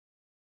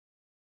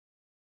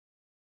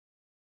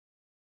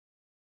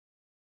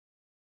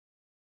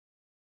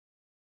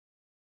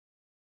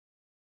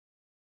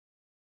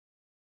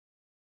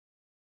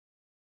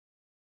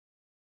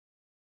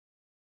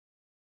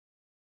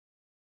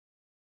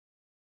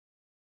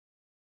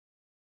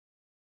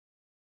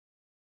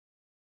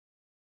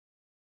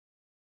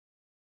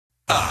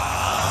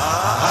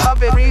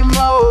Puppet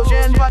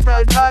emotion, but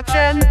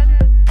production.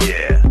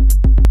 Yeah.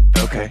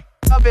 Okay.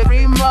 Puppet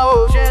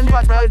emotion,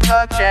 but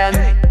production.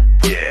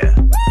 Yeah.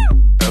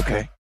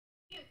 Okay.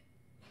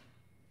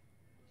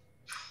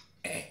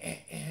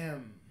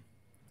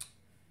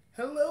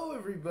 Hello,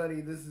 everybody.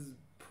 This is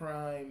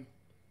Prime.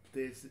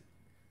 This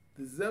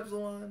is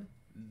Epsilon.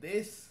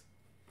 This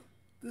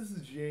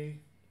is J.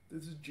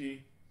 This is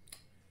G.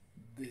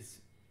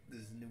 This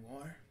is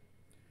Noir,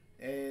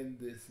 and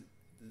this is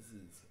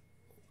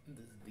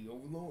the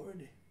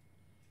Overlord,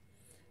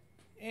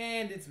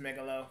 and it's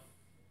Megalo.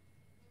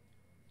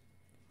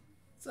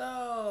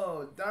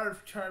 So,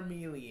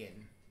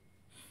 Charmeleon.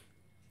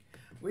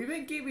 We've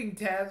been keeping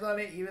tabs on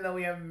it, even though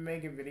we haven't been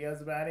making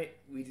videos about it.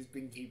 We just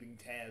been keeping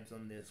tabs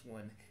on this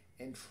one,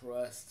 and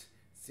trust.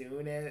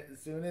 Soon as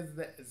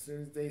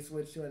they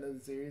switch to another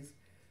series,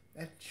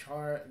 that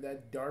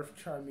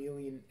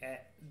Charmeleon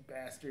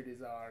bastard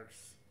is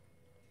ours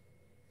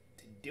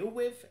to deal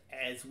with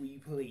as we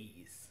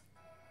please.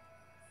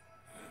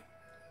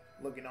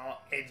 Looking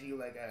all edgy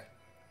like a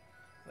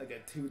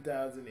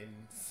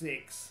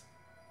 2006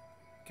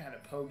 kind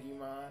of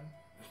Pokemon.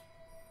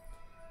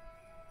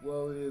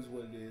 Well, it is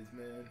what it is,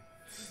 man.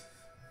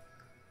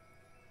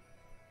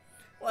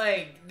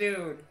 Like,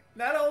 dude,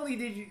 not only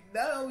do you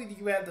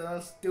have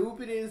the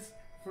stupidest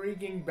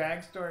freaking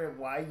backstory of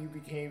why you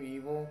became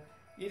evil,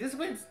 you just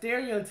went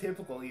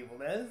stereotypical evil.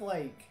 That is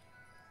like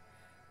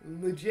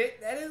legit.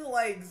 That is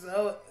like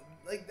so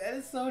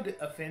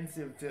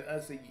offensive to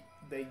us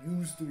that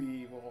used to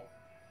be evil,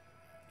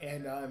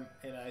 and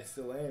I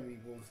still am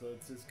evil. So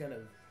it's just kind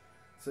of,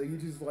 so you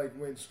just like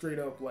went straight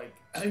up like,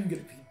 I'm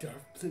gonna be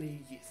Darth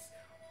Plagueis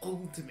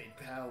ultimate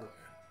power.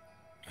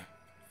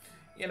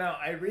 You know,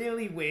 I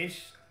really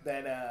wish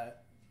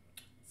that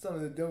some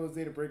of the Double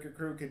Zeta Breaker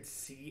crew could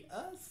see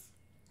us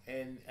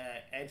and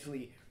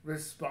actually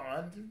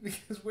respond,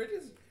 because we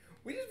just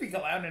be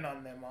clowning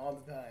on them all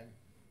the time.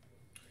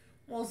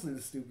 Mostly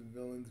the stupid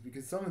villains,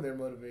 because some of their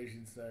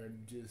motivations are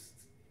just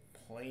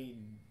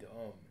plain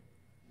dumb.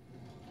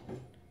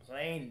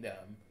 Plain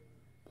dumb.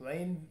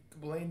 Plain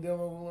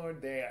dumb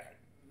Overlord. They are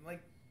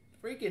like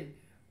freaking.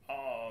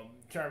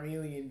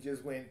 Charmeleon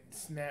just went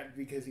snapped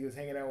because he was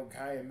hanging out with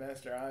Kai and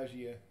Master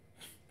Agia.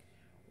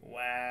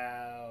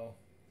 Wow.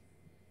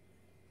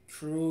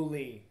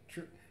 Truly.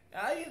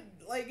 And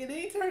then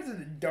he turns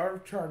into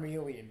Dark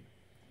Charmeleon.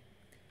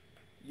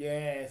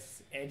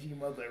 Yes. Edgy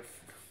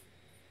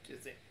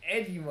just an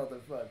edgy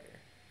motherfucker.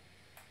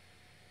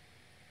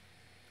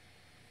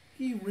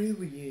 He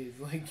really is.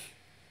 Like,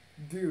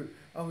 dude,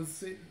 I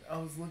was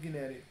looking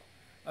at it.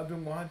 I've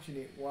been watching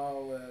it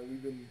while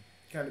we've been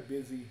kind of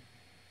busy.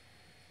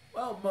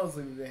 Well,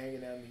 mostly we've been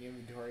hanging out in the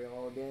inventory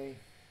all day.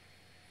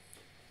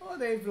 All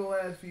day for the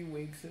last few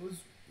weeks. It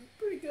was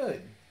pretty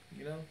good,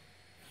 you know?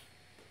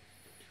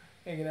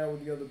 Hanging out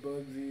with the other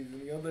Bugsies and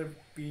the other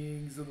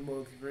beings of the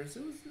multiverse.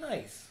 It was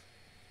nice.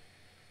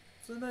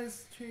 It's a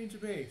nice change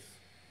of pace.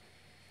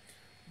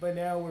 But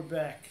now we're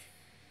back.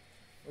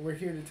 And we're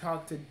here to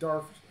talk to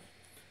Darth.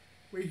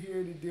 We're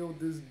here to deal with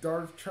this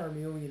Darth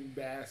Charmeleon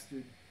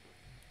bastard.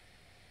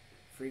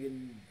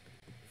 Freaking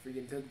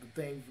took the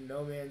thing from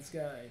No Man's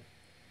Sky.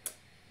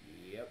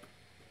 Yep.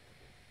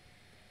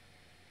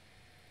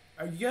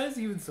 Are you guys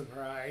even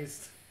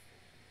surprised?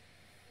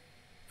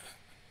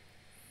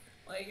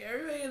 Like,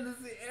 everybody in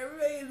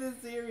this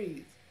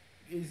series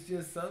is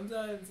just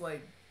sometimes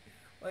like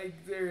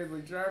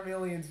seriously,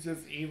 Charmeleon's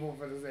just evil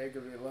for the sake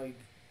of it, like,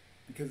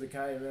 because of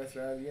Kai and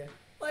Master Agia.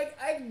 Like,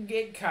 I can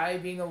get Kai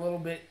being a little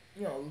bit,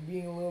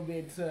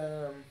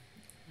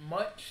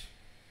 much.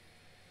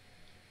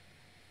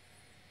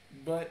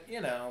 But,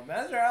 you know,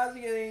 Master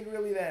Agia ain't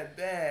really that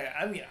bad.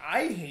 I mean,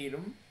 I hate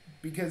him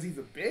because he's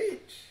a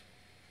bitch.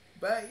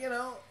 But, you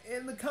know,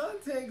 in the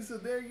context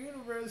of their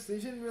universe, they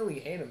shouldn't really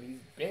hate him.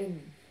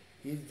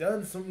 He's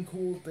done some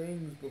cool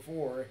things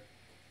before.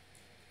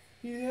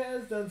 He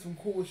has done some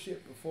cool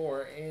shit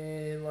before.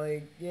 And,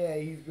 like, yeah,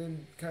 he's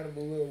been kind of a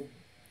little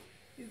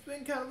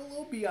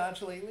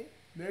biatch lately.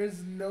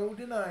 There's no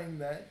denying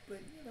that.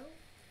 But, you know,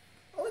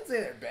 I wouldn't say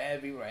they're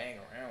bad people to hang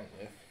around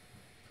with.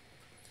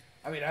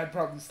 I mean, I'd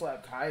probably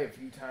slap Kai a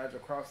few times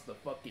across the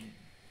fucking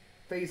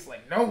face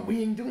like, no,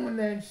 we ain't doing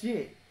that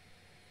shit.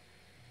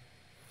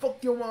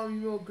 Fuck your mommy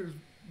milkers.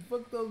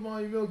 Fuck those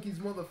mommy milkies,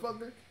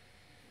 motherfucker.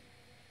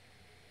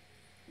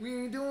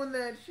 We ain't doing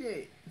that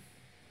shit.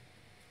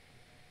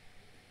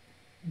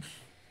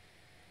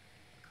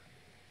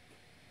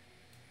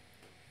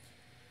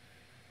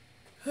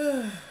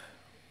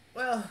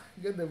 Well,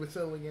 good that we're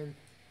settling in.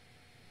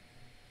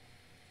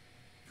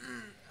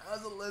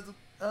 How's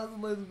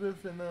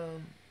Elizabeth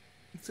and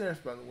Sarah,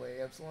 by the way,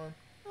 Epsilon?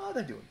 Oh,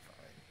 they're doing fine.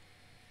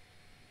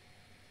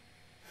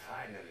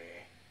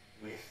 Finally,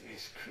 with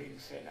this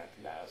crimson at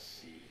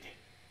last seed,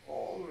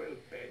 all will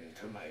bend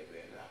to my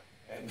will,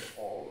 and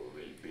all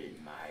will be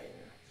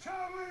mine.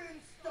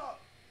 Charmeleon,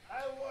 stop!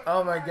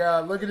 Oh my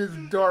god, look at his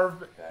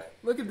Darth.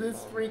 Look at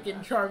this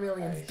freaking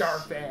Charmeleon's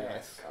Darth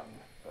ass.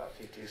 But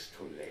it is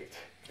too late.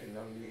 In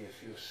only a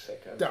few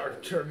seconds.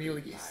 Darth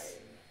Charmeleon.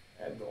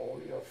 and all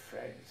your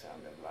friends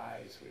on the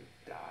rise will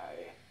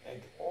die,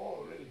 and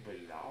all will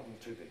belong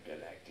to the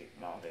Galactic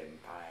Mod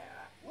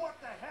Empire. What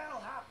the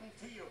hell happened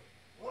to you?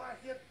 What have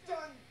you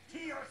done to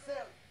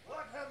yourself?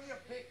 What have you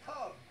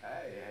become?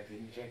 I have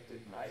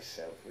injected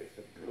myself with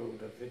the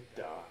brood of the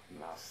Dark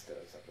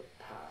Masters of the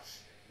past.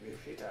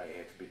 With it I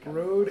have become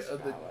Brood the most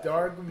of the powerful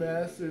Dark being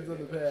Masters of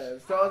the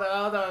universe. past. Hold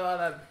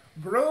on.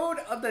 Brood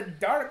of the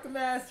Dark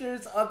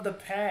Masters of the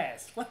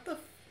past. What the?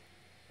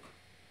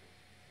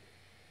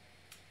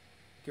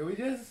 Can we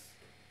just?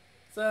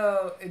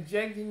 So,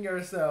 injecting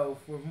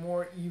yourself with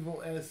more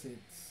evil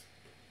essence.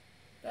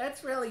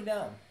 That's really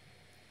dumb.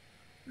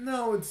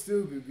 No, it's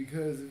stupid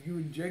because if you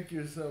inject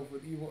yourself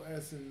with evil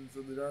essence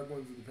of the Dark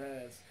Ones of the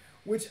past,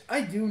 which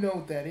I do know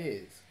what that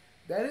is.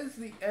 That is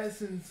the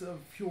essence of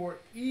pure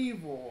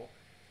evil.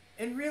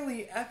 And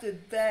really, after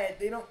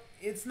that,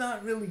 it's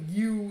not really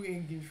you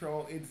in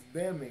control, it's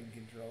them in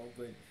control.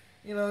 But,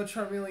 you know,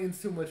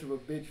 Charmeleon's too much of a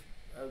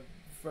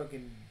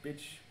fucking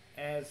bitch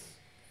ass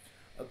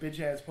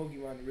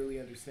Pokemon to really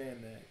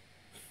understand that.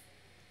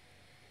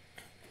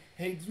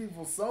 Hates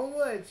people so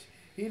much,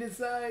 he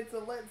decides to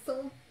let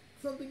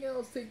something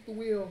else take the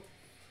wheel,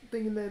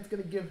 thinking that it's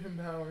gonna give him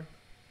power.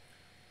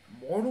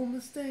 Mortal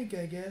mistake,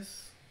 I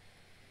guess.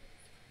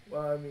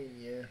 Well, I mean,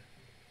 yeah.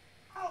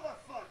 How the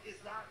fuck is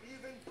that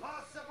even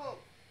possible?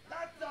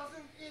 That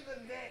doesn't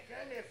even make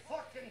any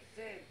fucking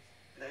sense.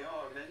 There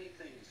are many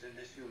things in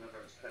this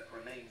universe that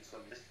remains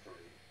a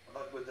mystery,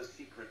 but with the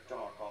secret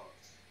dark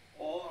arts,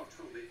 all are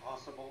truly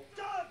possible.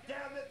 God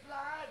damn it,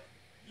 lad!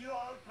 You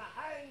are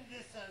behind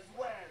this as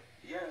well.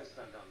 Yes,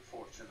 and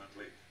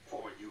unfortunately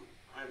for you,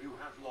 you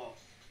have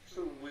lost.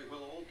 Soon we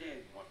will all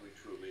gain what we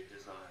truly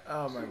desire.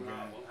 Oh my Soon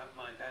I God. will have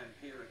my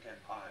vampiric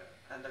empire,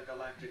 and the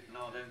galactic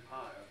Nod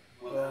Empire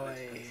will have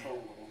its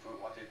control over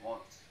what it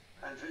wants.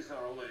 And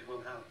Rizarole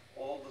will have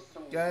all the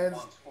souls Guys. it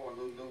wants for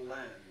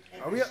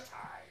Lululand. Are we?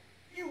 Time,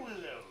 you will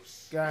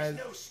lose. Guys,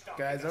 There's no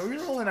stopping are we us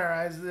this rolling time. our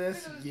eyes to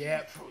this? Little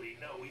Yep. do you truly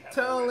know we have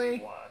Totally.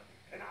 already won,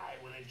 and I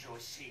will enjoy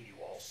seeing you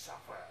all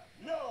suffer.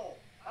 No,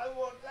 I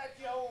won't let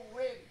you all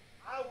win.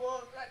 I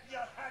won't let you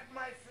hurt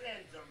my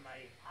friends or my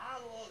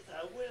allies.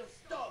 I will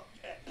stop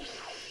you.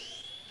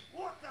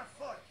 What the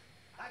fuck?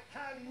 I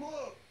can't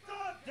move.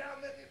 God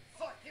damn it, it's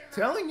fucking...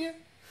 Telling you.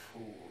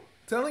 Fool.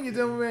 Telling you,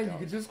 dumb man, you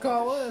could just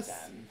call us.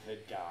 Understand the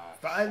dark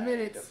 5 side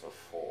minutes. of the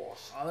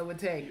Force. All it would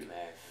take. You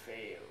have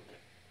failed,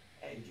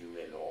 and you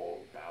will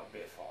all bow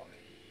before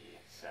me.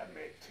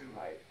 Submit to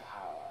my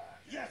power.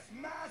 Yes,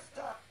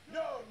 master!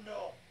 No,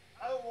 no!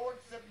 I won't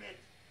submit!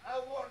 I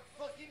won't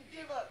fucking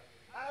give up!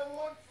 I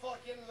won't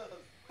fucking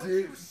lose! But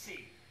Dude, you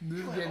see, this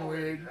is you getting have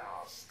already weird.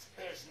 lost.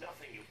 There's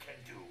nothing you can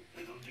do.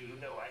 Little do you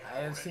know I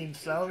have already seen killed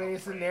so many your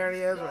friends.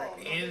 scenarios No, where no,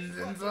 it ends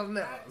this in fucking something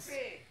can't else.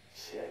 be.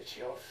 Search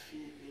your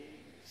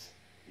feelings.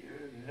 You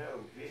know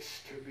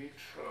this to be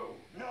true.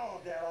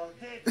 No, they're all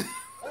dead.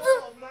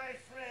 All my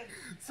friends.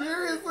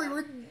 Seriously, Everyone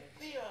we dead.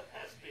 The earth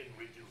has been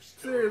reduced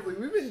to seriously,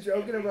 we've been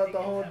joking about the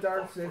everything whole you have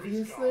Dark fought for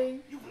is Siphius gone. thing,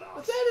 You've but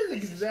lost. that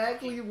is This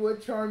exactly fucking-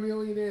 what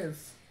Charmeleon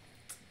is.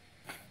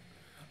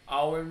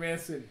 All we're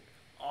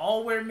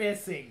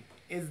missing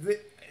is the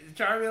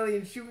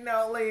Charmeleon shooting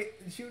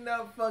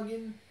out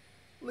fucking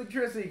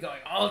electricity, going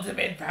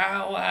ultimate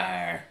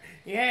power.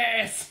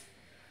 Yes.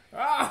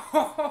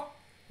 Oh,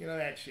 you know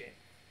that shit.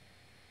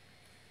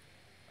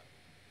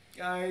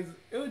 Guys,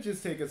 it would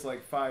just take us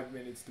like 5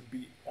 minutes to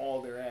beat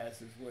all their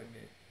asses, wouldn't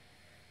it?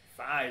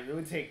 5. It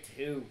would take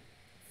 2.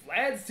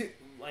 Vlad's too.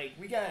 Like,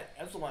 we got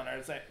Epsilon on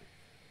our side.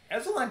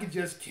 Epsilon could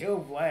just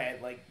kill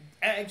Vlad, like,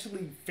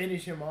 actually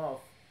finish him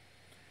off.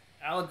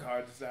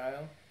 Alucard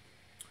style.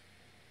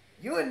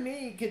 You and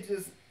me could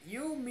just.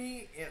 You,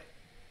 me,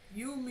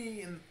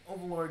 and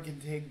Overlord can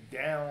take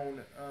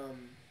down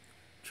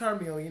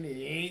Charmeleon.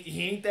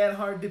 He ain't that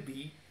hard to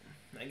beat.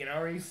 I can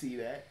already see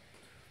that.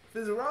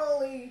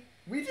 Fizzaroli,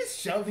 we just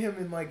shove him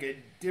in like a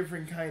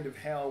different kind of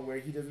hell where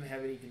he doesn't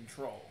have any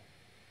control.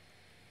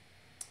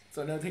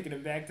 So now taking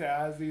him back to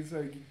Ozzy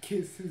so he can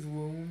kiss his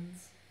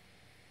wounds.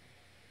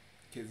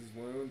 Kiss his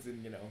wounds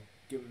and, you know,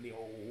 give him the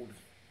old,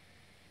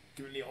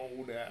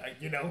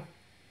 you know.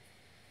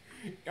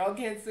 Y'all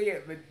can't see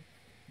it,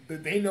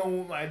 but they know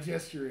what my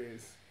gesture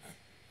is.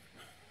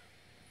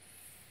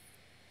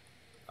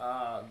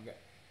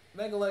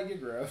 Mega like you're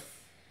gross.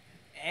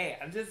 Hey,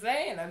 I'm just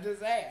saying.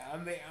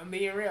 I'm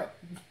being real.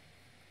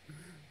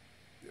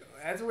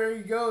 That's where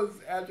he goes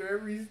after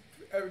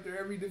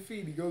every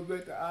defeat. He goes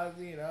back to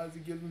Ozzy, and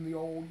Ozzy gives him the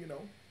old, you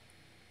know,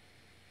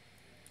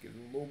 gives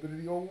him a little bit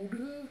of the old,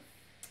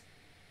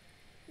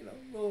 you know,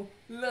 a little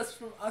lust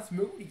from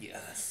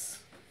Osmodius.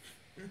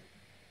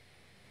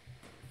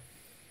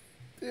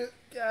 Dude,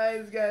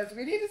 guys,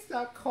 we need to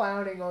stop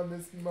clowning on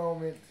this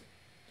moment.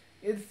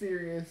 It's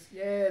serious.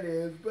 Yeah, it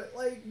is. But,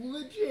 like,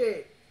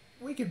 legit,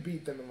 we could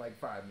beat them in, like,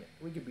 5 minutes.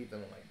 We could beat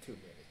them in, like, 2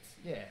 minutes.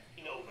 Yeah.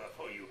 Over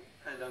for you.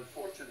 And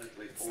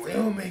unfortunately for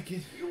Still make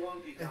it. you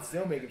won't be And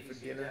still dying make it an for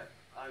easy dinner. death.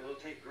 I will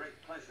take great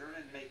pleasure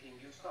in making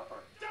you suffer.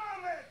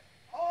 Damn it!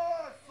 All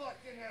I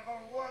fucking ever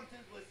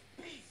wanted was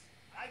peace.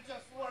 I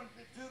just wanted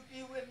to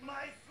be with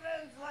my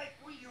friends like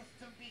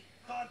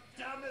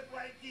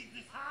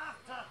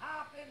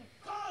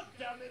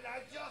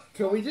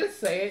Can we just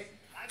say it?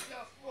 I just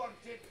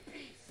wanted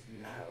peace.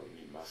 Now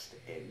we must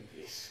end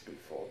this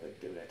before the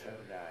Dillet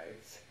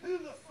arrives. Who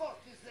the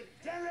fuck is the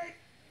Derek?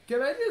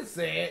 Can I just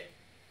say it?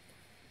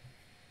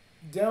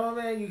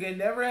 Gentlemen, you can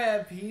never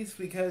have peace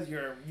because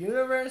your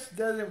universe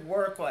doesn't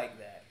work like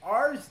that.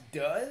 Ours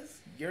does,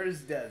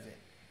 yours doesn't.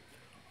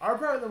 Our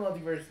part of the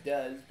multiverse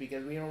does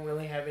because we don't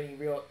really have any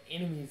real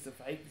enemies to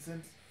fight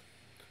since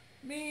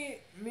me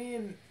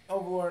and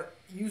Overlord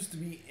used to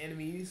be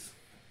enemies,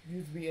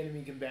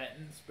 enemy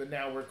combatants, but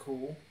now we're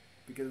cool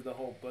because of the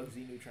whole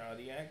Bugsy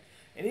Neutrality Act.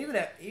 And even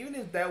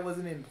if that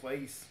wasn't in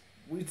place,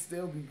 we'd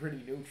still be pretty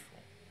neutral.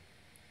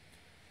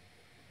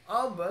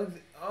 All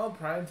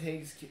Prime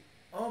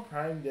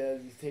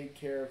does is take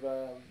care of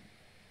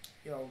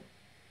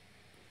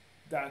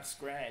Doc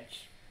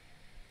Scratch.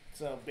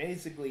 So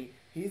basically,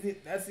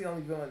 that's the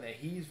only villain that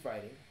he's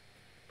fighting.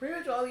 Pretty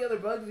much all the other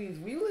Bugsies,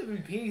 we live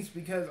in peace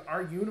because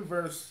our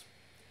universe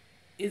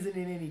isn't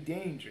in any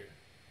danger.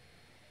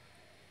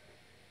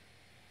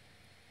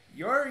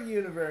 Your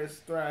universe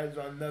thrives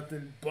on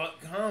nothing but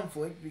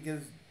conflict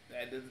because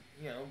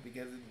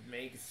because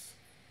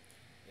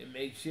it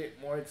makes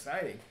shit more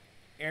exciting.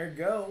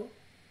 Ergo,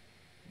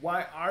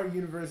 why our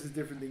universe is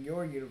different than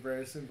your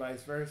universe and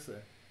vice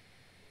versa.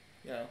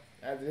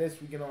 After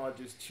this we can all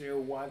just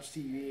chill, watch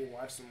TV, and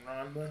watch some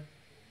Ranma.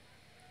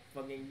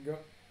 Fucking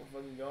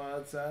go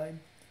outside,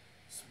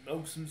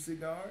 smoke some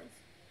cigars,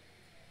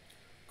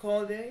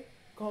 call it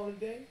a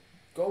day,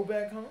 go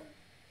back home,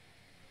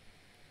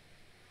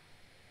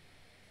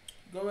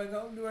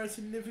 to our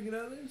significant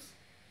others,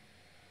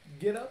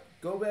 get up,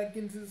 go back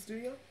into the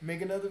studio,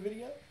 make another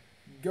video,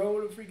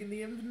 go to freaking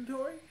the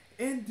inventory,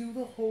 and do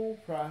the whole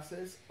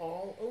process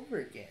all over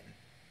again.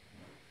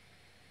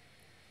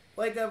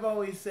 Like I've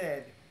always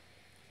said,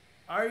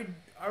 our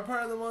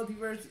part of the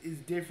multiverse is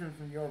different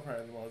from your part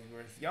of the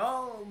multiverse.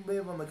 Y'all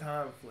live on the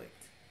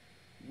conflict.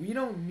 We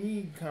don't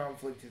need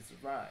conflict to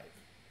survive.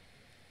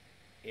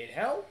 It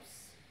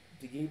helps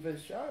to keep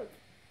us sharp,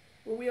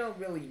 but we don't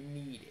really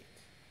need it.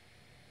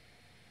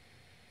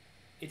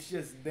 It's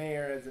just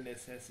there as a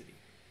necessity.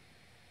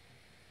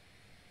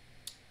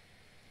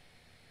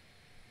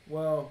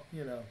 Well,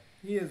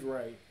 he is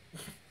right.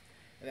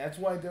 And that's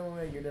why,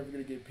 Dylan, you're never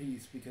going to get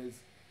peace because,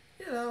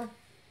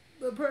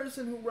 the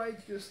person who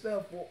writes your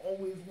stuff will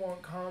always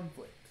want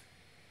conflict.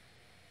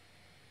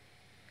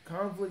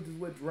 Conflict is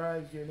what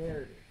drives your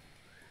narrative.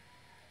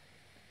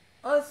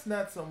 Us,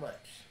 not so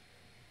much.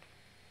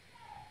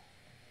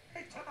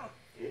 Hey, Tom.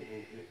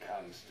 He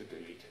comes to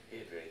delete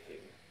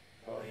everything.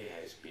 Oh, he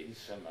has been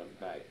some of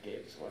my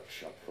games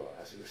workshop for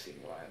us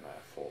using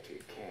Weimar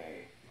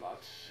 40K.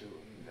 But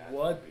soon that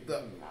will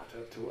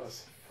matter to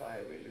us. I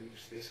will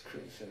use this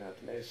Crimson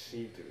Atlas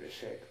seed to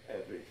reshape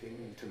everything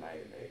into my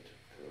image.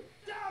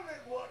 Damn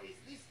it, what is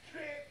this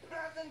great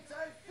presence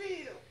I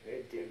feel?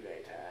 The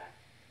Diletter,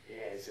 he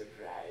has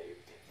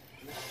arrived.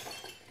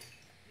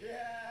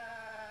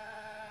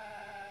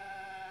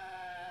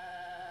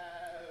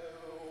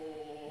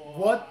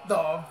 What the?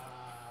 Oh,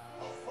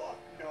 fuck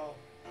no.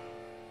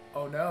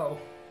 Oh no.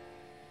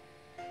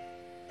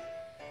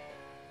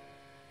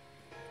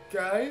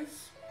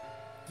 Guys,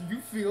 do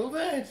you feel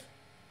that?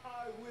 I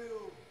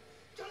will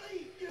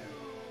delete you.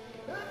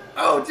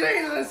 Oh,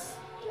 Jesus!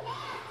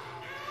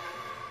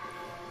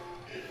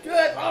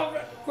 Good! Oh,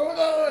 hold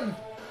on!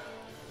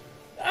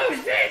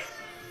 Oh, shit!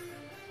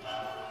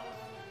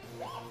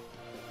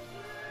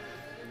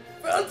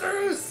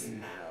 Filters!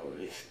 Now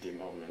is the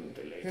moment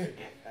deleted.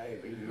 I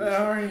will use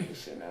Sorry. the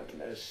Crimson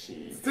Atlas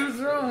seed. It's too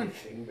strong.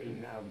 Everything will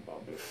now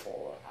bubble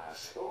for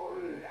us. All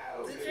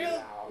now The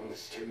shield.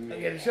 belongs to me.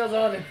 Okay, the shield's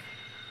on him.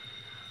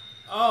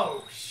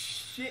 Oh,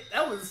 shit.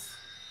 That was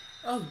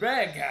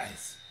bad,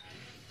 guys.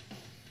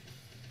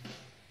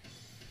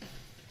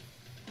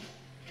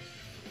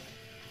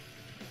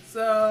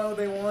 So,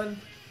 they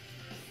won.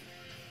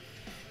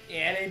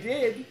 Yeah, they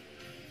did.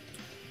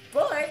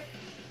 But,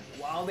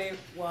 while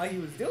he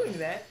was doing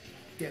that,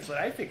 guess what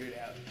I figured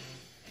out?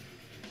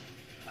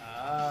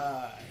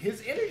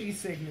 His energy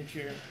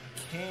signature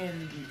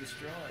can be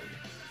destroyed.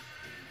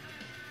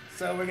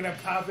 So we're gonna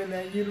pop in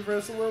that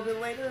universe a little bit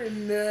later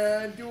and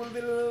do a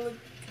bit of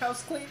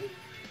house cleaning,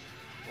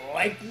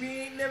 like we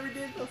ain't never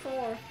did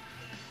before.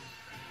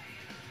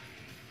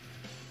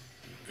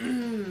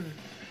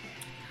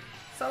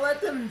 So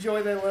let them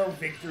enjoy their little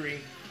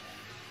victory.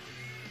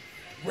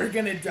 We're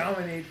gonna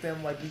dominate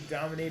them like we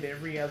dominate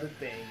every other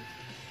thing.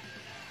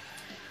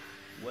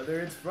 Whether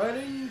it's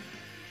fighting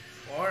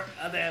or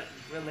other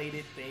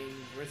related things,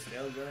 we're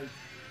still gonna...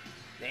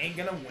 They ain't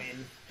gonna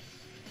win.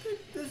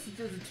 This is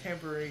just a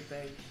temporary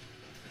thing.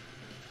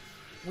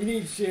 We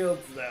need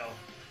shields, though.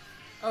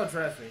 Oh,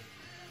 trust me.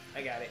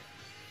 I got it.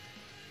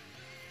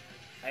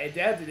 I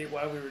adapted it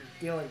while we were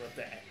dealing with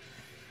that.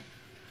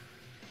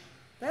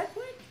 That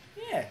quick?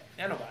 Yeah,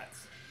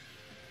 nanobots.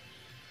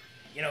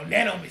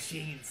 Nano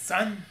machines,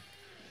 son.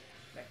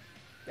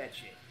 That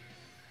shit.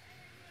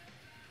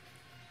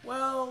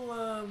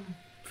 Well,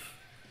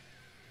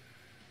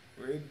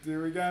 do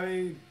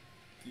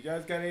you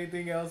guys got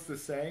anything else to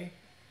say?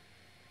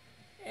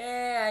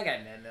 I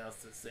got nothing else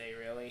to say,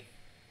 really.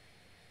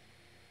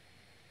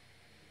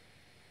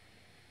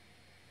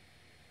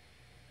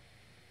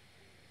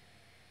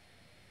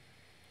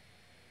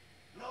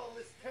 No,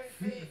 this can't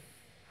be.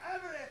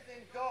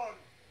 Everything gone.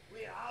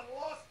 We are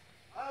lost.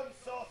 I'm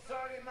so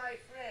sorry, my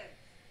friend.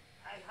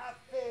 I have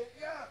failed.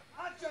 Yeah,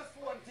 I just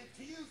wanted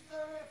to use the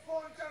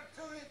Reforger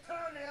to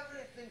return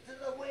everything to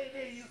the way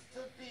they used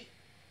to be.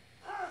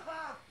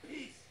 Have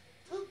peace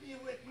to be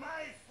with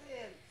my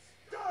friends.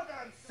 God,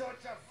 I'm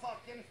such a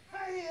fucking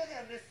failure,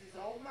 and this is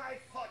all my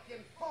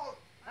fucking fault.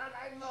 And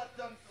I'm not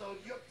done so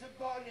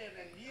Uberduck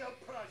and Neo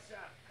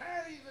Prussia,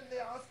 and even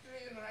the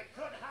Austrian I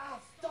could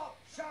have stopped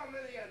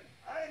Charmeleon.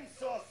 I'm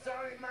so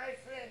sorry, my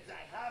friends.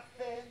 I have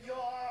failed you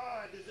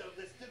all. I deserve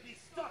this to be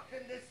stuck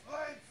in this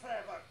void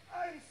forever.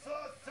 I'm so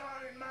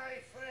sorry,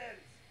 my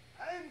friends.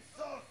 I'm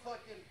so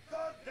fucking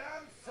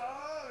goddamn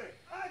sorry.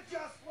 I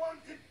just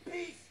wanted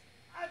peace.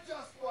 I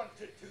just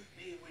wanted to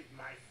be with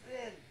my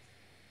friends.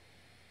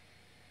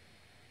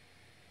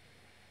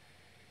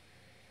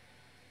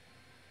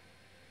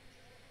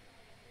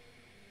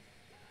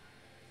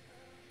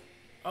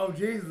 Oh,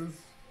 Jesus.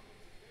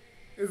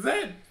 Is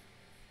that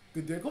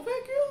the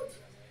Dickleback?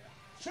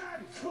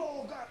 Chad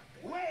Kroger,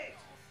 wait!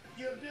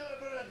 You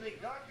deliberately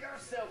got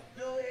yourself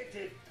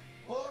belated.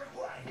 Or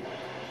what?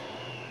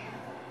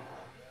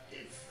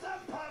 It's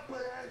the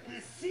popular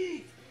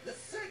seed, the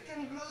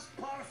second most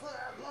powerful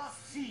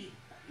lost seed.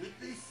 With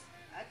this,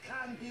 I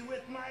can be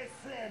with my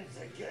friends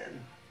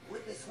again.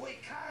 With this, we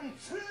can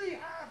truly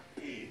have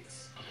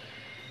peace.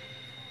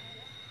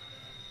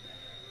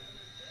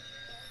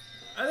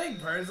 I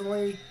think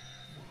personally,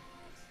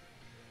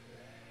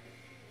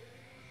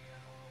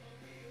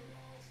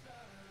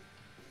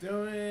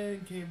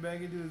 Dylan came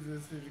back into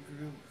existence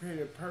to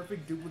create a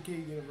perfect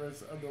duplicate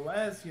universe of the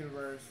last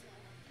universe,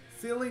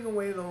 sealing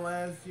away the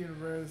last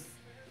universe.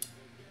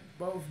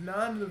 Both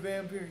Non and the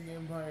Vampiric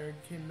Empire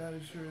cannot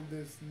assure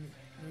this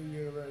new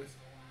universe.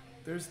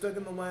 They're stuck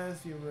in the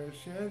last universe.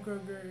 Shan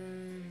Kroger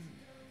and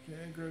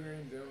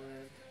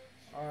Dylan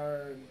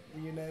are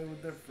reunited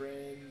with their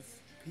friends.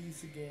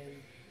 Peace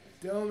again.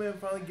 Dylan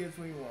finally gets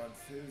what he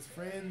wants, his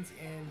friends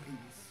and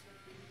peace.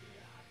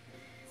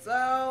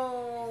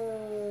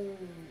 So,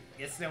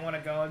 you still want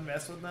to go and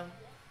mess with them?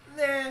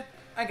 Nah,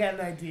 I got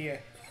an idea.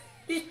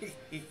 You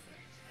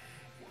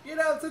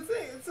know, since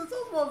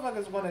those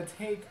motherfuckers want to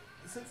take,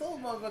 since those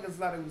motherfuckers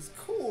thought it was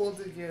cool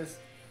to just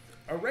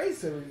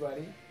erase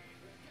everybody.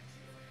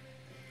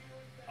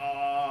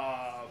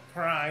 Oh,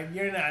 Prime,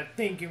 you're not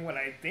thinking what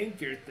I think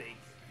you're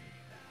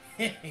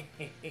thinking.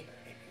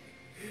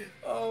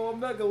 Oh, I'm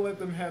not gonna let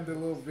them have their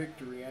little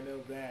victory, I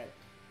know that.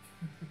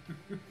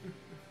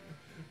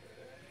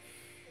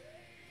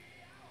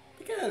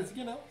 Because,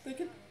 you know, they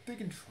can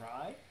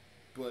try,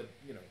 but,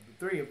 you know, the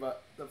three of us,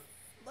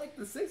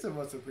 the six of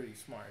us are pretty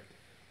smart.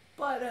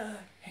 But,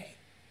 hey,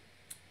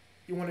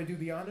 you want to do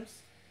the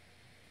honors?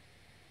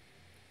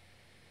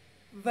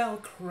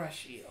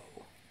 Valcrucio.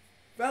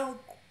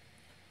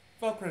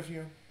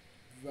 Valcrucio.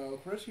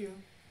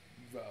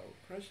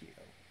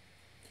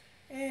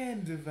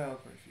 And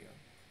Valcrucio.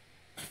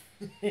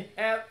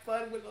 Have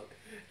fun with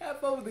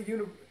the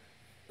universe.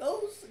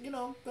 Those, you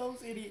know,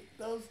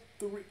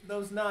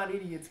 those not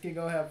idiots can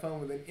go have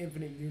fun with an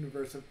infinite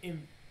universe of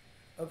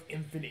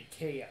infinite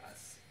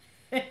chaos.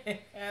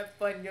 Have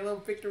fun. Your little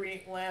victory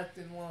ain't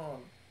lasting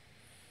long.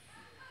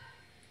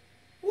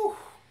 Whew.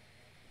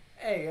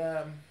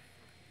 Hey,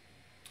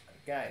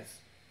 guys.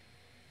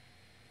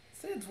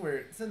 Since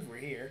we're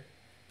here,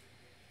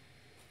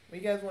 what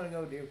you guys want to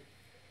go do?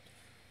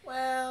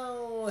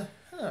 Well,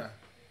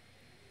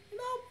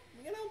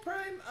 You know,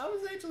 Prime. I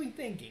was actually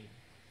thinking.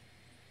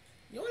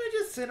 You want to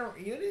just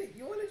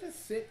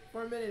sit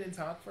for a minute and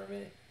talk for a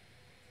minute?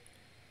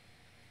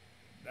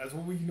 That's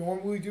what we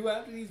normally do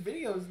after these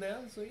videos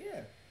now, so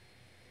yeah.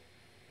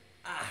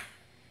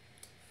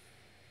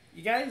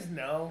 You guys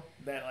know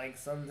that, like,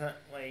 sometimes,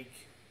 like,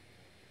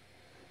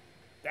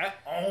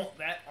 that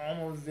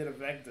almost did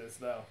affect us,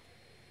 though.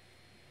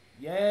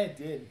 Yeah, it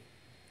did.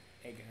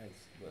 Hey,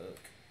 guys, look.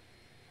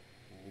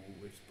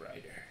 Ooh, it's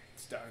brighter.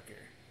 It's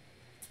darker.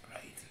 It's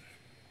brighter.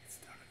 It's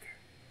darker.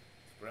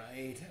 It's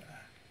brighter.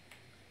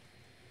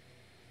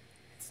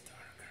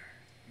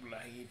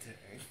 Lighter.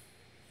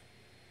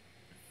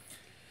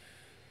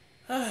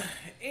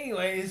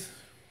 Anyways,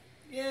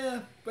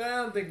 yeah, but I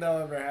don't think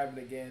that'll ever happen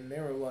again. They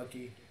were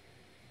lucky.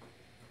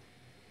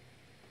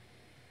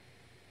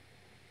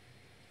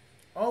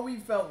 All we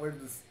felt were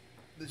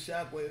the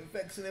shockwave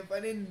effects, and if I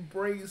didn't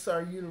embrace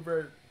our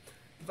universe,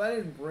 if I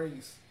didn't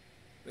embrace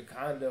the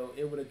condo,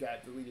 it would have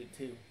got deleted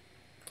too.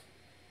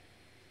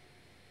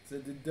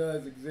 Since it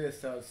does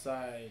exist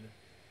outside.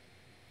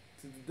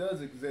 Since it does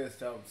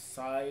exist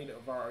outside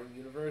of our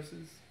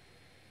universes,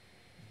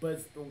 but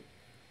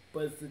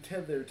it's the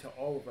tether to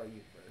all of our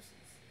universes.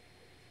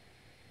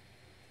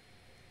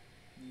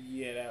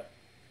 Yeah,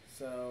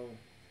 so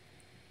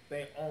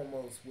they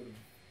almost would have.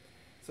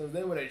 So if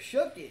they would have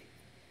shook it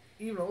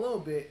even a little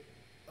bit,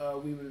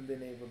 we would have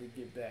been able to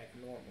get back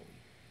normally.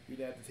 We'd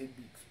have to take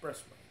the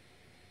expressway.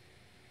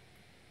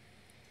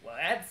 Well,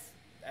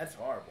 that's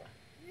horrible.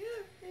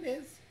 Yeah, it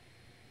is.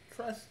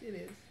 Trust, it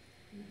is.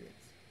 It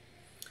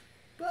is.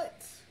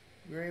 But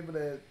we were able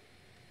to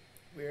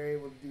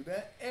do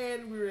that,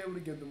 and we were able to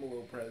give them a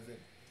little present.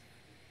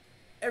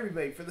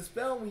 Everybody, for the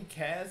spell we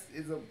cast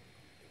is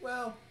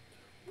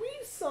we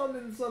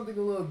summoned something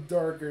a little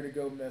darker to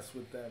go mess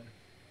with them.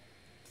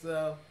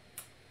 So,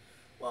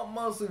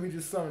 mostly we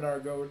just summoned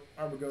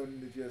Armageddon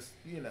to just,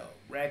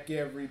 wreck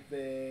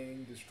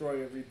everything,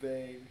 destroy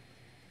everything.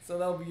 So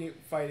they'll be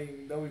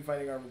fighting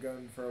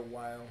Armageddon for a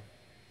while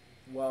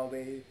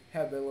they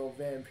have their little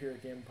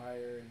vampiric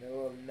empire and their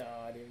little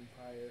Nod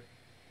empire.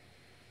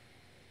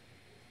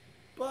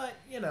 But,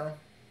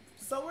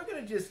 so we're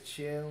gonna just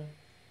chill.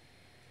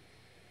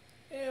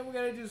 And we're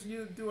gonna just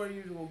do our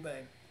usual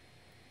thing.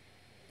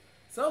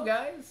 So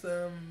guys,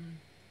 how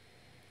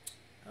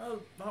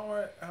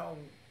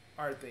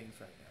are things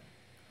right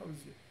now?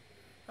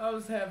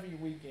 How's half your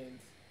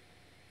weekends?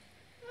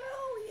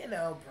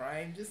 Well,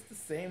 Prime, just the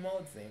same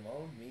old,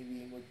 me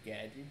being with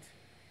Gadget.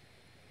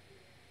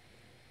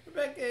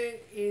 Rebecca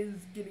is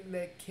getting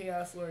that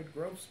Chaos Lord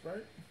growth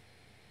spurt.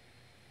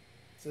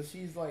 So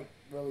she's like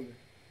really,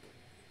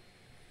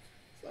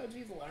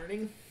 she's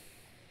learning.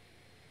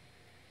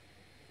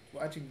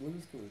 Watching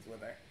Blue's Clues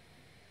with her.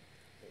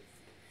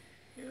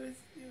 It was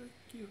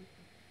cute.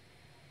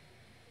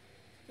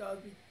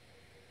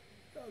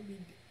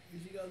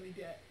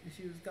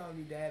 She was calling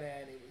me Dada,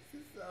 and it was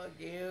just so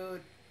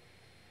cute.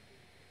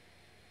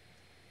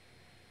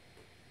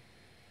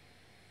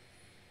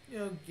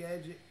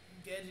 Gadget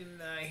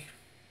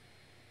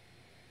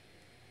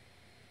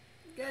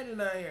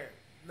and I are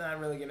not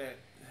really gonna.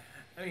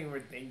 I mean, we're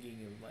thinking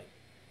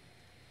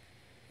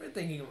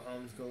of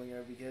homeschooling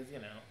her because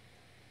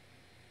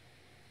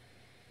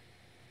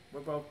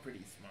we're both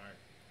pretty smart.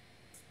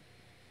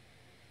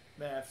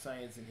 Math,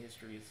 science, and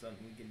history is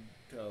something we can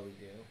totally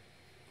do.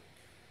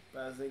 But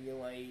I was thinking,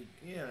 maybe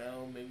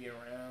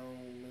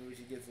maybe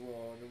she gets a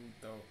little older,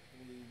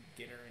 we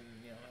get her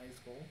in, high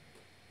school.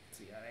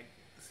 See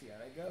how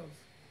that goes.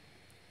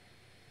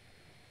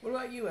 What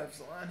about you,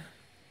 Epsilon?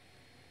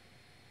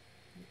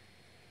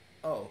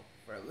 Oh,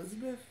 for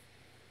Elizabeth?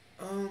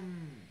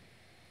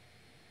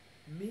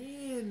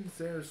 Me and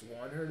Saris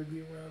want her to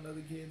be around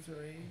other kids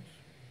her age.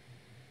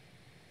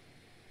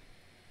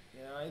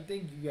 I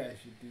think you guys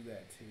should do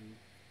that too.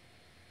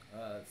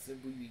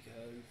 Simply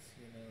because,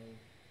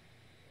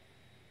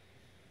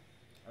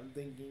 I'm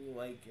thinking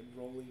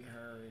enrolling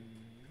her in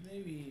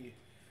maybe,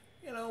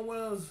 one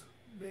of those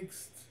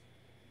mixed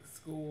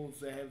schools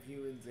that have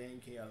humans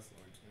and Chaos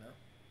Lords,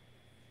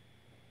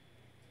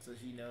 So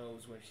she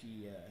knows where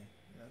she,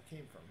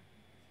 came from.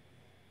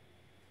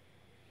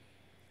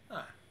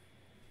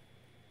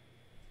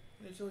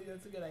 Actually,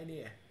 that's a good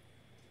idea.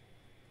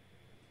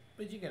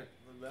 But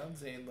I'm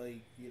saying,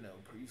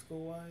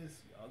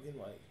 preschool-wise, y'all can,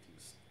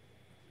 just...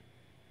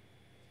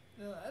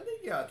 I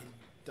think y'all can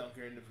dunk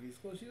her into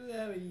preschool. She doesn't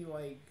have any,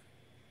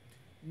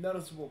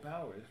 noticeable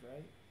powers,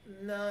 right?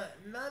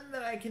 None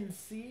that I can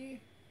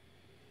see.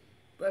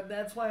 But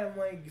that's why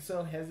I'm,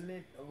 so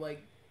hesitant of,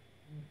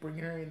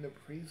 bringing her into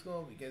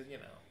preschool, because,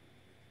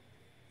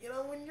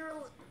 when you're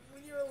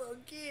a little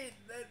kid,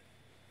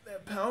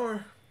 that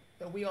power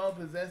that we all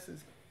possess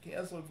as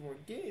Chaos Lords for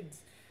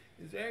kids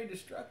is very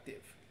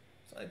destructive.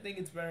 So I think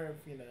it's better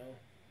if,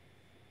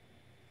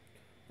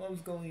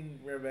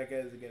 homeschooling Rebecca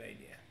is a good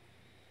idea.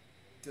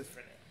 Just for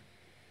now.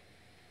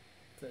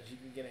 So she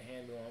can get a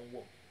handle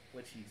on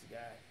what she's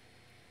got.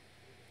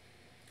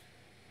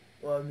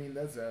 Well, I mean,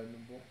 that's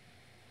admirable.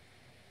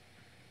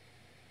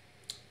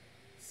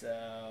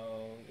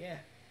 So, yeah.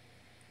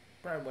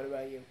 Prime, what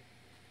about you?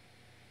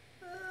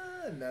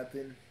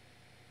 Nothing.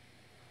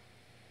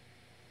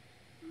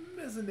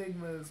 Miss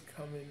Enigma is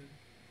coming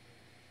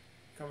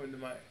to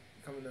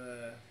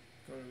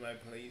my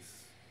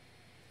place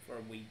for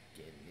a week,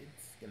 and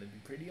it's gonna be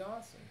pretty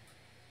awesome.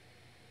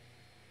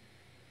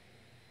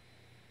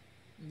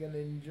 I'm gonna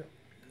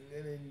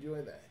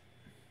enjoy that.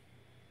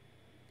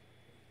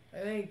 I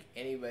think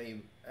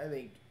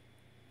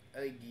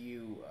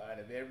you, out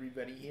of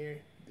everybody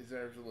here,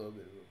 deserves a little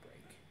bit of a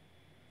break.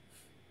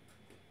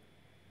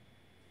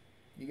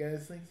 You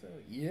guys think so?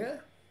 Yeah?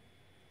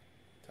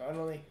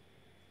 Totally.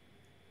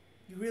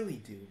 You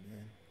really do,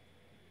 man.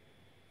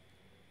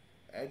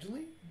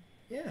 Actually,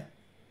 yeah,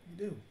 you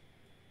do.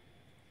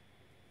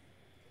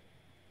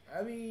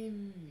 I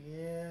mean,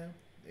 yeah,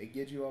 they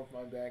get you off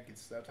my back and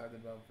stop talking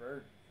about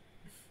Vert.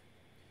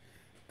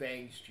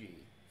 Thanks, G.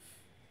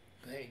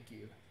 Thank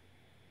you.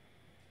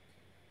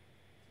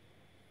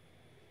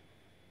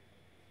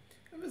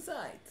 And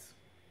besides,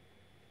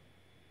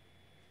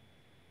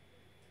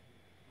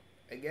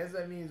 I guess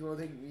that means we'll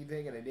be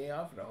taking a day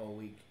off for the whole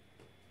week.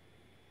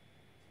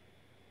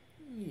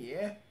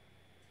 Yeah.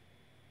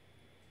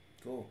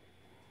 Cool.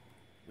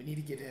 We need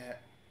to get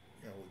that.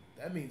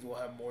 That means we'll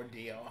have more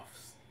day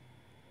offs.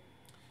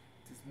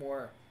 Just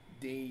more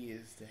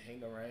days to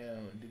hang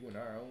around doing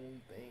our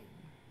own thing.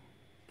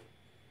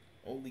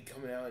 Only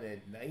coming out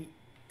at night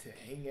to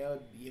hang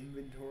out the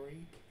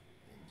inventory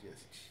and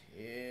just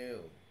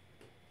chill.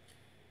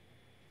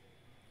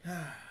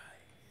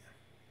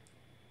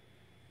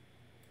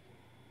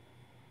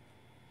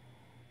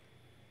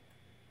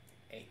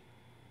 Hey,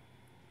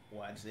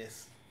 watch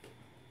this.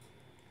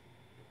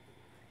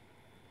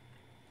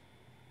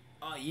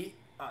 Oh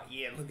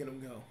yeah, look at him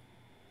go.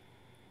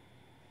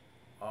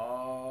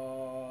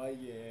 Oh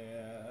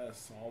yeah,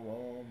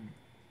 solemn.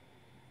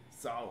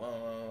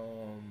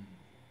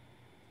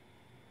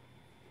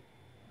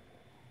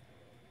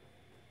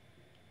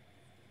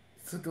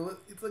 It's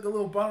like a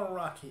little bottle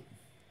rocket.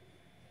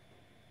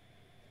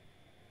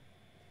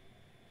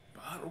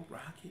 Bottle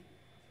rocket.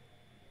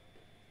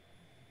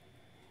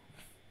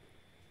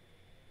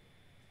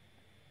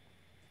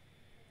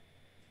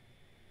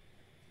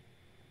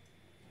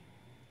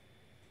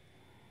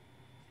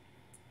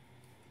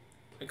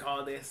 I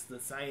call this the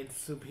science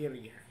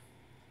superior.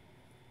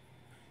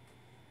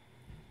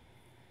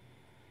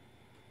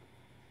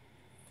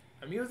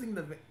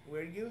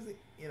 We're using,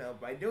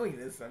 by doing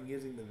this, I'm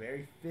using the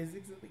very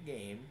physics of the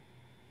game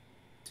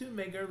to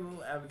make our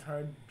little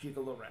avatar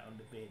jiggle around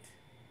a bit.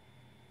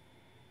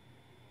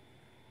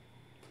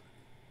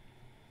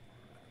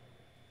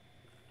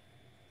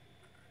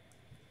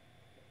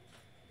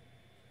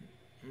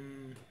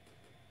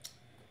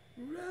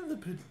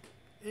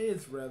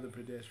 It's rather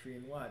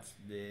pedestrian. Watch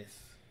this.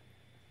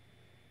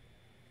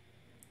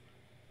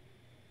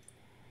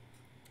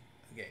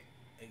 Okay.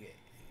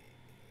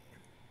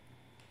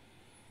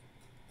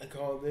 I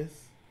call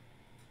this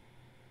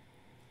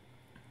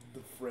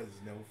the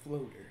Fresno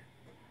floater.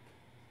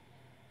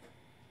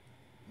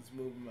 Let's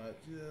move him out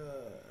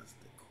just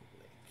a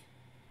click.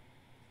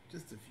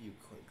 Just a few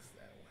clicks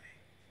that way.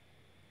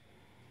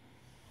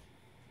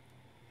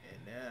 And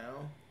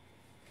now,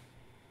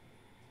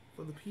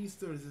 for the piece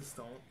de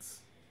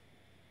resistance.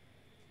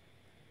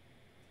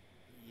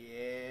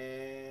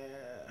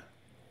 Yeah.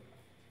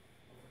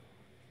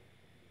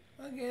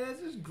 Okay,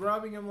 that's just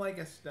dropping him like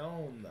a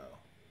stone, though.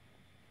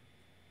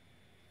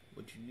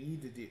 What you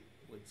need to do,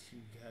 what you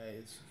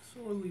guys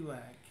sorely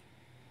lack,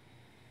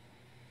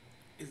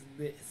 is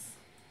this.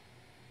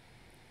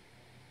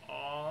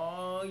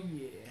 Oh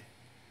yeah.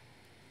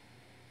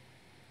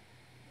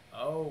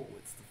 Oh,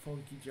 it's the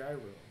funky gyro.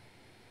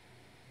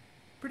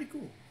 Pretty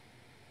cool.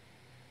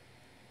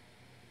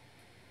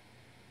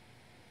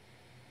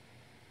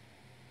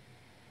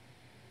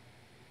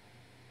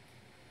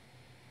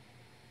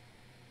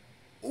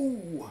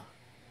 Ooh.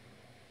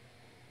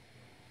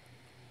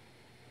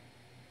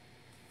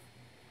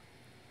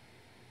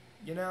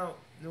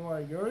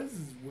 Noir, yours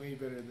is way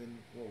better than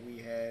what we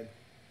had.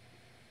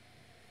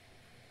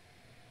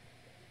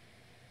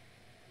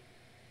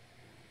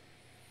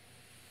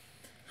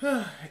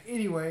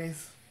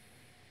 Anyways,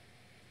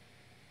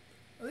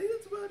 I think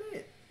that's about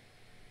it.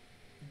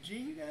 G,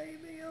 you got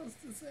anything else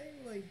to say?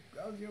 Like,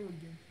 how's your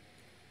weekend?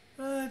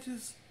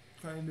 Just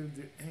kind of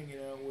hanging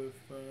out with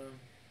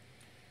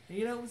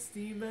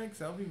Steve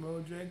Max, Alfie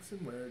Mojax,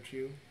 and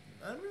Werechu.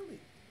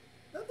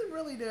 Nothing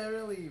really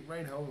to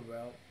write home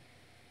about.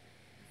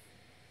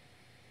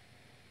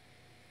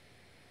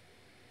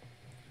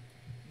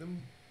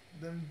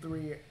 Them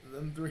three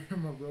are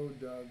my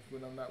road dogs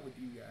when I'm not with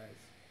you guys.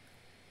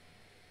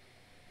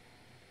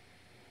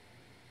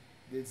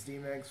 Did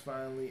Steamax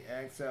finally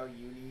axe out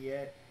Uni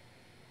yet?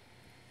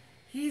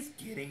 He's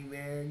getting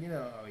there. You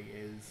know how he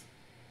is.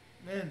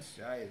 Man's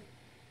shy.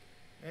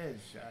 I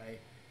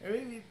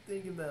really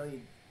think about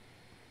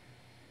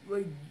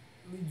like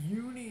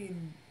Uni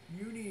and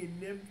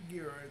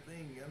Nepgear are a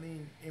thing. I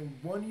mean, in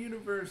one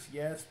universe,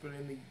 yes, but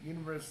in the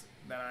universe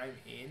that I'm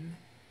in,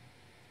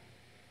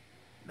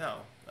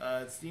 no.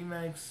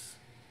 Steamax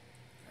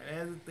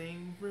has a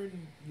thing for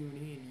Uni,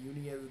 and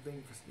Uni has a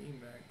thing for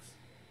Steamax.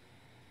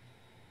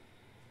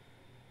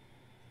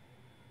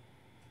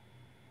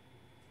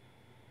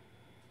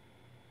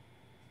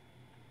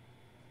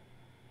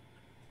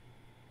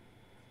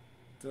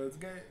 So it's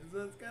kind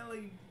of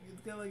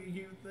like a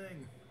huge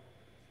thing.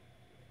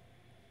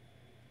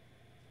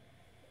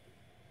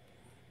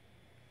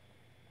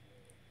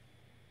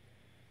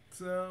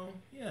 So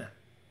yeah,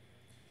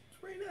 it's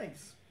pretty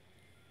nice.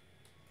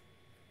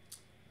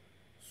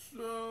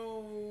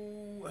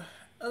 So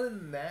other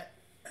than that,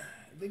 I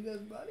think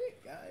that's about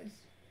it, guys.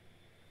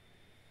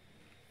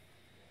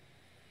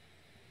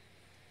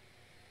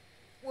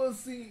 We'll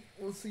see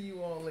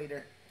you all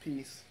later.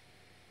 Peace.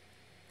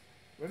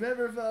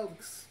 Remember,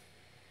 folks,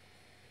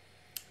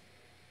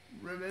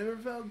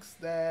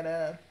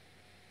 that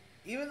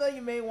even though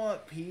you may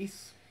want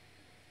peace,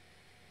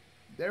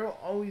 there will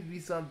always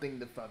be something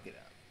to fuck it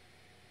up.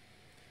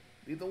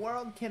 The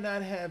world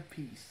cannot have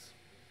peace.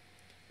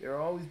 There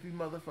will always be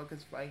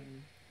motherfuckers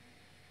fighting.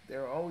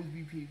 There will always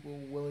be people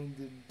willing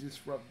to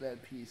disrupt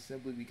that peace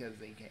simply because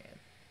they can.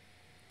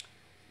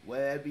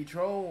 Whether that be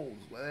trolls,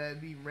 whether that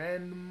be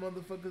random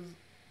motherfuckers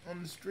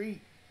on the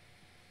street,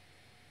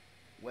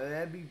 whether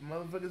that be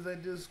motherfuckers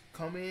that just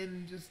come in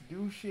and just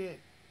do shit.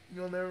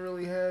 You'll never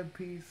really have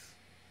peace.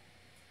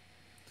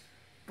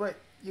 But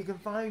you can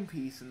find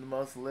peace in the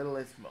most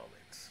littlest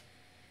moments.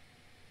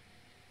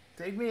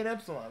 Take me and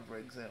Epsilon, for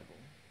example.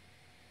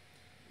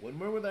 When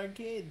we're with our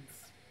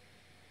kids,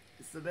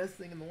 It's the best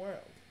thing in the world.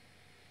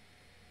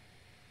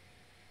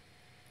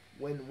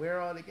 When we're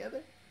all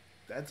together,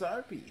 that's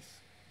our peace.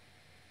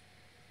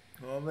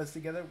 All of us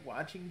together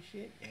watching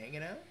shit,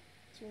 hanging out,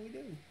 that's what we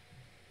do.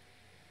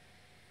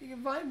 You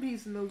can find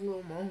peace in those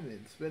little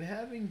moments, but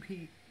having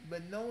peace,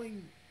 but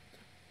knowing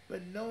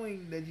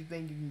that you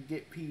think you can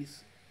get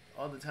peace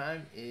all the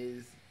time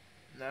is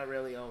not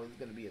really always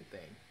going to be a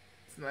thing.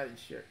 It's not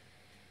assured.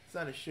 It's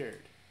not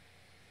assured.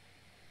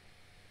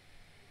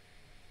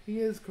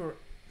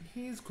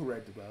 He's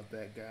correct about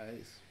that,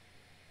 guys.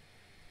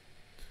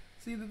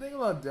 See, the thing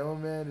about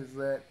Devilman is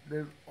that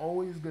there's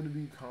always going to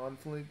be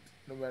conflict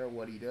no matter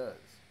what he does.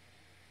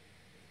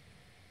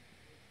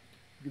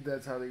 Because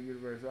that's how the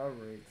universe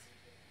operates.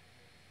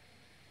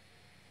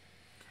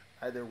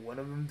 Either one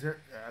of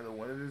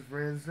his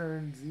friends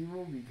turns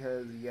evil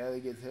because he either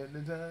gets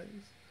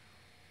hypnotized,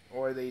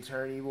 or they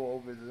turn evil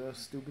over the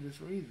stupidest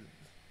reasons.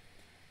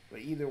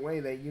 But either way,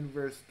 that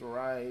universe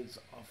thrives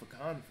off of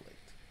conflict.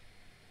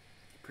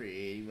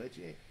 Pretty much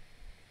it.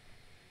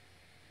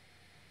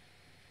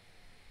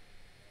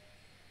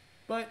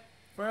 But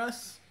for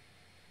us,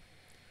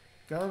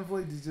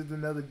 conflict is just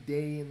another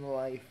day in the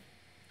life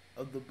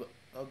of the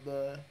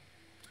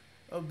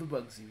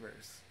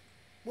Bugsyverse.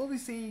 We'll be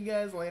seeing you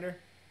guys later.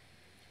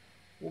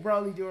 We'll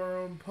probably do our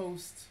own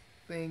post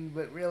thing,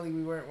 but really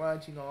we weren't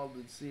watching all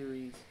the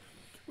series.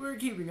 We were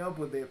keeping up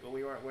with it, but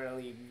we weren't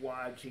really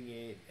watching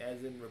it,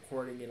 as in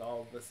recording it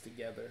all of us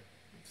together.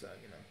 So,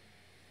 you know.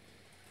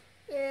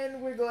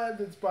 And we're glad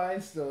that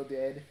Spy's still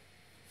dead.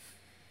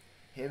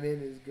 Him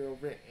and his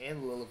girlfriend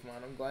and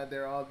Lilithmon. I'm glad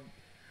they're all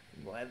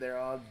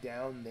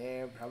down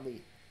there,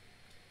 probably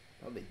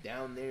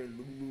down there in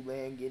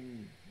Lululand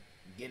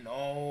getting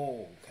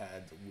all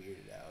kinds of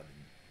weirded out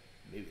and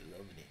maybe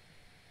loving it.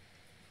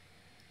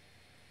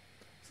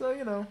 So,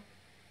 you know,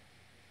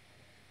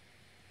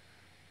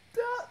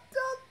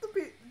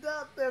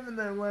 doubt them in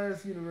that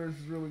last universe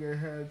is really gonna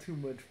have too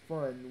much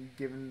fun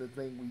given the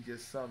thing we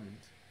just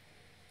summoned.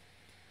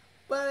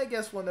 But I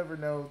guess we'll never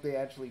know if they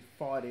actually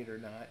fought it or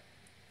not.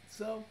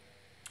 So,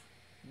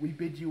 we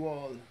bid you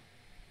all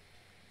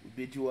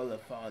a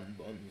fond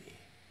bon nuit.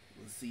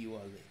 We'll see you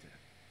all later.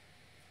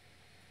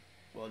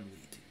 Bon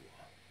nuit to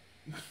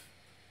you all.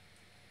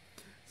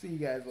 See you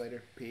guys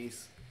later.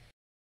 Peace.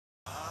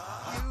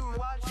 You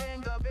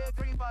watching the Big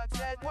 3 Bucks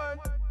Network?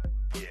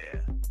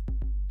 Yeah.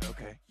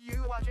 Okay.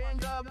 You watching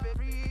the Big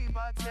 3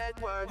 Bucks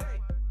Network?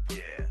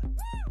 Yeah.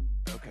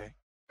 Okay.